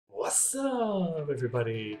What's up,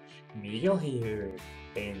 everybody? Miguel here,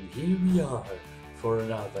 and here we are for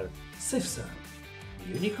another Safe Zone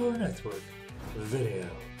Unicorn Network video.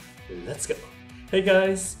 Let's go! Hey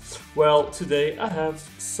guys, well, today I have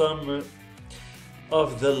some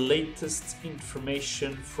of the latest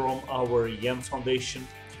information from our YEM Foundation.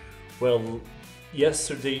 Well,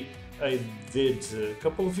 yesterday I did a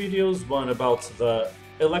couple of videos, one about the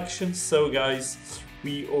elections. So guys,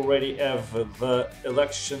 we already have the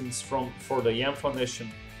elections for the YEM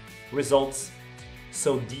Foundation results.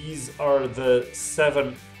 So these are the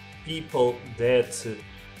 7 people that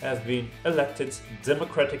have been elected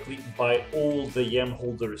democratically by all the YEM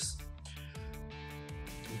holders,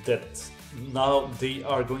 that now they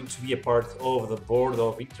are going to be a part of the board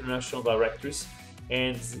of international directors.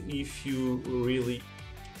 And if you really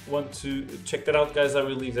want to check that out, guys, I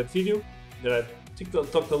will leave that video that I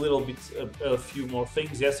talked a little bit, a few more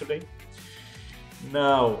things yesterday.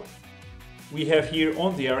 Now we have here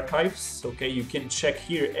on the archives, okay, you can check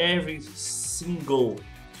here every single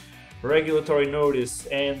regulatory notice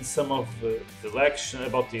and some of the election,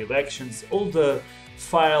 about the elections, all the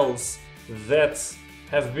files that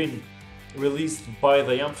have been released by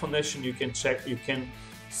the YEM Foundation. You can check, you can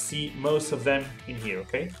see most of them in here,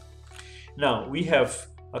 okay? Now we have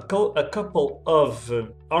a couple of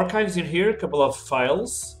archives in here, a couple of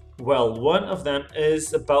files. Well, one of them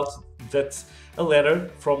is about that a letter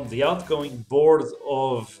from the outgoing board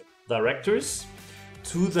of directors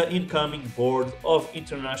to the incoming board of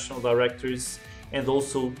international directors, and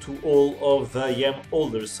also to all of the YEM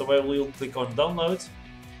holders. So I will click on download,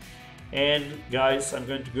 and guys, I'm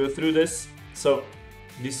going to go through this. So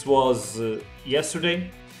this was yesterday.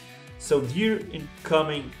 So dear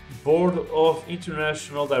incoming board of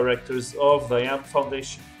international directors of the YEM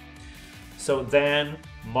Foundation, so Dan,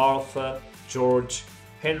 Martha, George,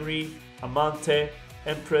 Henry, Amante,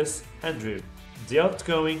 Empress, Andrew, the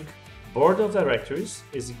outgoing board of directors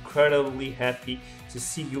is incredibly happy to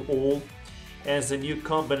see you all as a new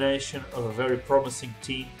combination of a very promising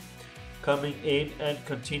team coming in and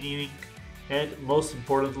continuing, and most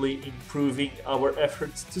importantly improving our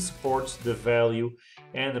efforts to support the value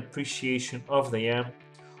and appreciation of the YEM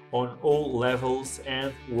on all levels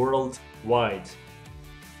and worldwide.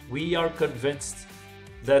 We are convinced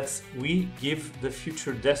that we give the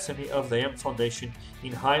future destiny of the YEM Foundation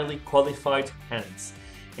in highly qualified hands,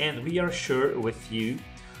 and we are sure with you,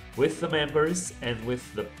 with the members, and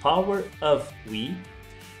with the power of we,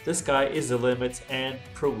 the sky is the limit and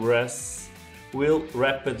progress will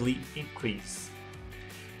rapidly increase.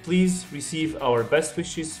 Please receive our best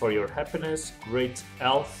wishes for your happiness, great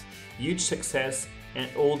health, huge success, and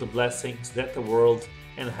all the blessings that the world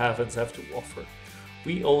and heavens have to offer.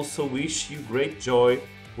 We also wish you great joy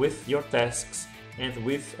with your tasks and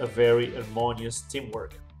with a very harmonious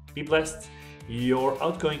teamwork. Be blessed. Your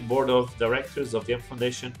outgoing board of directors of the YEM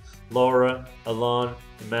Foundation, Laura, Alon,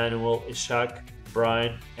 Emmanuel, Ishak,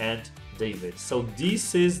 Brian, and David. So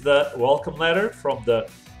this is the welcome letter from the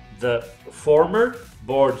former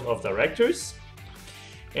board of directors,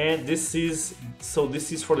 and this is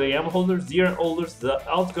for the YEM holders. Dear holders, the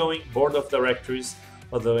outgoing board of directors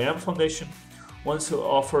of the YEM Foundation wants to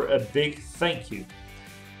offer a big thank you.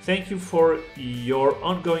 Thank you for your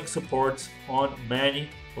ongoing support on many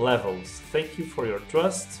levels. Thank you for your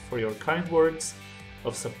trust, for your kind words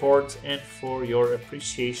of support, and for your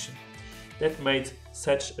appreciation that made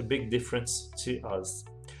such a big difference to us.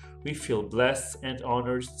 We feel blessed and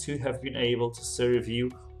honored to have been able to serve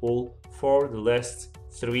you all for the last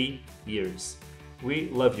 3 years. We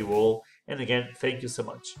love you all, and again, thank you so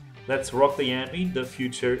much. Let's rock the YEM in the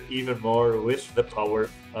future even more with the power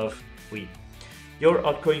of we. Your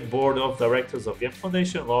outgoing board of directors of YEM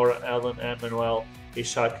Foundation, Laura, Alan, Emmanuel,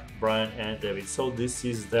 Ishak, Brian, and David. So this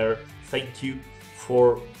is their thank you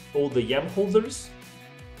for all the YEM holders.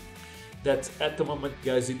 That at the moment,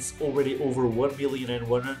 guys, it's already over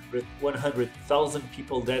 1,100,000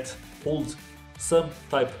 people that hold some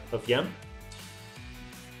type of YEM.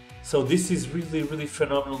 So this is really, really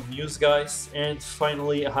phenomenal news, guys. And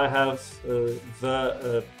finally, I have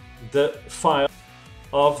the file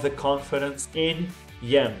of the confidence in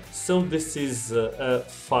YEM. So this is a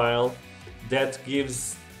file that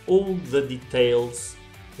gives all the details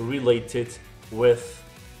related with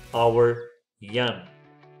our YEM.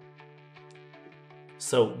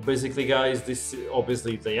 So basically, guys, this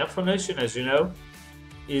obviously the YEM Foundation, as you know,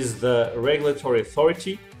 is the regulatory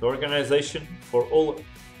authority, the organization for all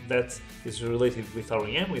that is related with our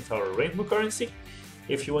YEM, with our rainbow currency.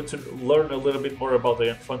 If you want to learn a little bit more about the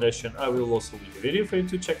YEM Foundation, I will also leave a video for you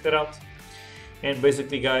to check that out. And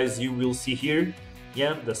basically, guys, you will see here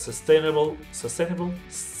YEM, the sustainable,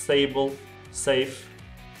 stable, safe,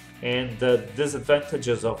 and the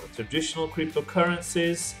disadvantages of the traditional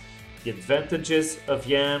cryptocurrencies, the advantages of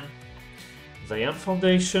YEM, the YEM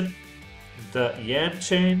Foundation, the YEM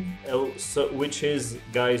chain, which is,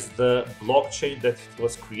 guys, the blockchain that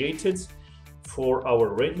was created for our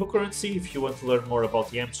rainbow currency. If you want to learn more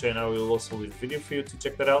about YEM chain, I will also leave a video for you to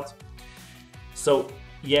check that out. So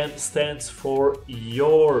YEM stands for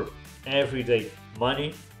your everyday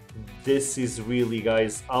money. This is really,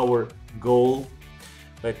 guys, our goal.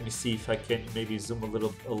 Let me see if I can maybe zoom a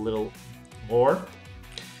little more.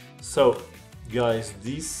 So guys,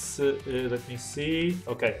 this let me see.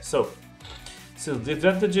 Okay, so the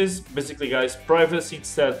advantages, basically, guys: privacy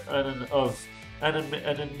instead of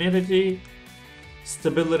anonymity,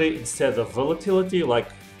 stability instead of volatility, like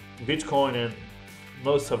Bitcoin and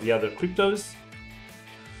most of the other cryptos.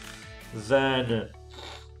 Then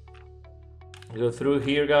go through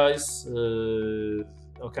here, guys.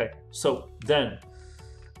 Okay, so then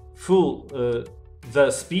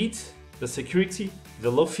the speed, the security,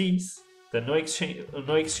 the low fees, the no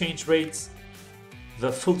exchange rates,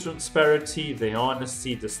 the full transparency, the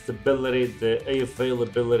honesty, the stability, the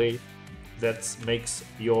availability that makes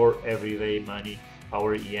your everyday money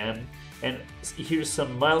our YEM. And here's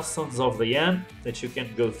some milestones of the YEM that you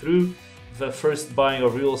can go through. The first buying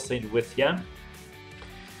of real estate with YEM,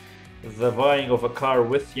 the buying of a car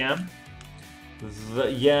with YEM, the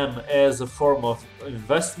YEM as a form of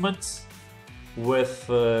investment with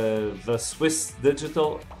the Swiss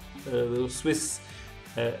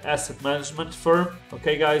asset management firm.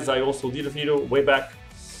 Okay, guys, I also did a video way back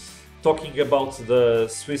talking about the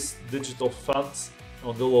Swiss digital funds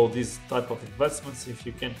on all of these type of investments. If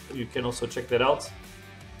you can also check that out.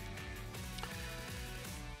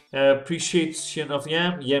 Appreciation of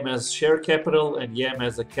YEM, YEM as share capital, and YEM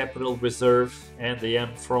as a capital reserve, and the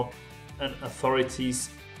YEM from an authority's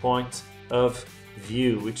point of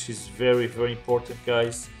view, which is very, very important,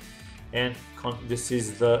 guys. And this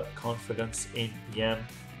is the confidence in YEM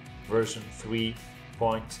version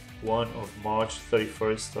 3.1 of March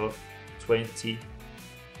 31st of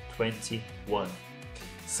 2021.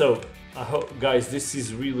 So I hope, guys, this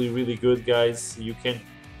is really, really good, guys. You can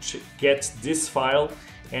get this file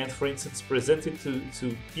and, for instance, present it to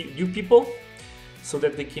new people so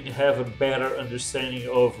that they can have a better understanding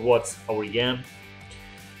of what's our YEM,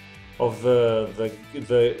 of the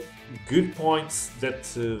good points that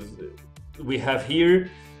we have here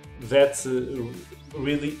that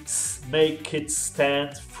really make it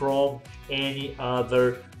stand from any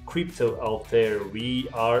other crypto out there. We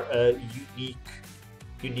are a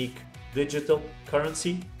unique digital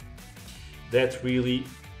currency that really,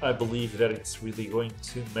 I believe that it's really going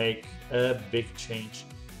to make a big change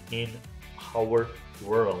in our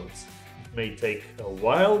world. It may take a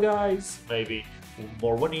while, guys, maybe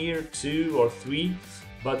more 1 year, 2 or 3,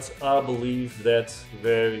 but I believe that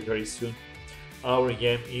very, very soon our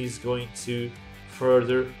YEM is going to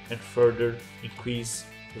further and further increase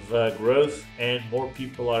the growth, and more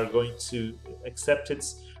people are going to accept it.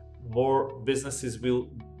 More businesses will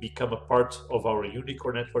become a part of our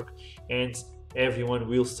unicorn network, and everyone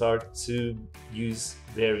will start to use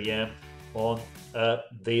their YEM on a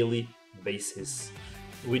daily basis,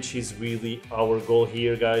 which is really our goal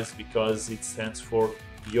here, guys, because it stands for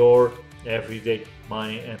your everyday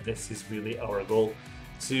money, and this is really our goal,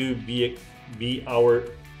 to be our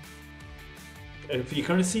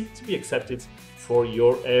currency to be accepted for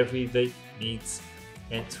your everyday needs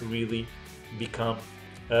and to really become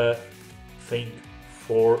a thing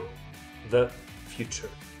for the future.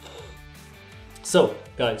 So,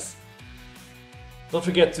 guys, don't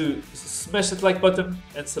forget to smash that like button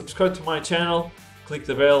and subscribe to my channel. Click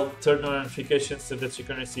the bell, turn on notifications so that you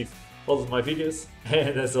can receive all of my videos.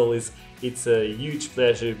 And as always, it's a huge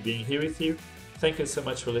pleasure being here with you. Thank you so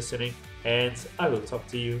much for listening, and I will talk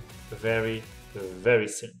to you very, very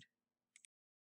soon.